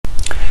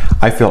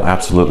I feel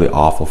absolutely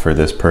awful for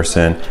this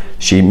person.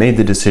 She made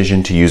the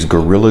decision to use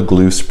Gorilla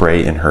Glue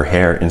spray in her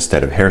hair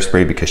instead of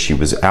hairspray because she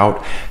was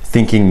out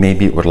thinking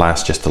maybe it would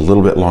last just a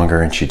little bit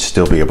longer and she'd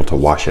still be able to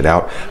wash it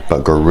out.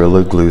 But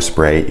Gorilla Glue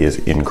spray is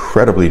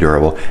incredibly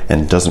durable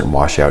and doesn't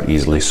wash out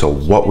easily. So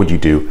what would you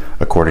do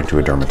according to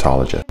a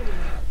dermatologist?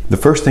 The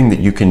first thing that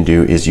you can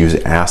do is use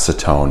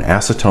acetone.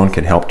 Acetone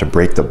can help to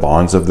break the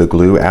bonds of the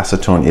glue.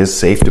 Acetone is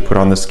safe to put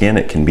on the skin.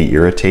 It can be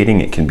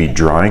irritating, it can be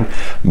drying,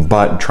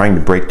 but trying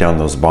to break down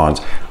those bonds,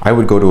 I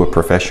would go to a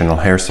professional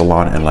hair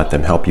salon and let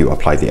them help you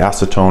apply the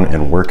acetone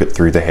and work it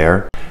through the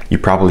hair. You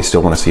probably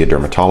still want to see a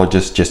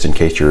dermatologist just in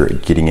case you're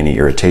getting any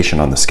irritation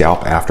on the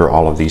scalp after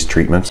all of these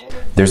treatments.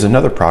 There's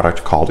another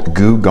product called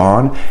Goo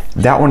Gone.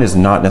 That one is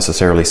not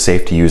necessarily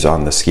safe to use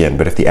on the skin,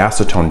 but if the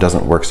acetone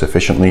doesn't work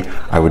sufficiently,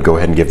 I would go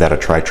ahead and give that a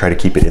try. Try to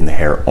keep it in the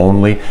hair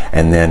only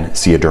and then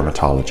see a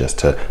dermatologist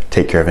to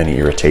take care of any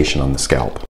irritation on the scalp.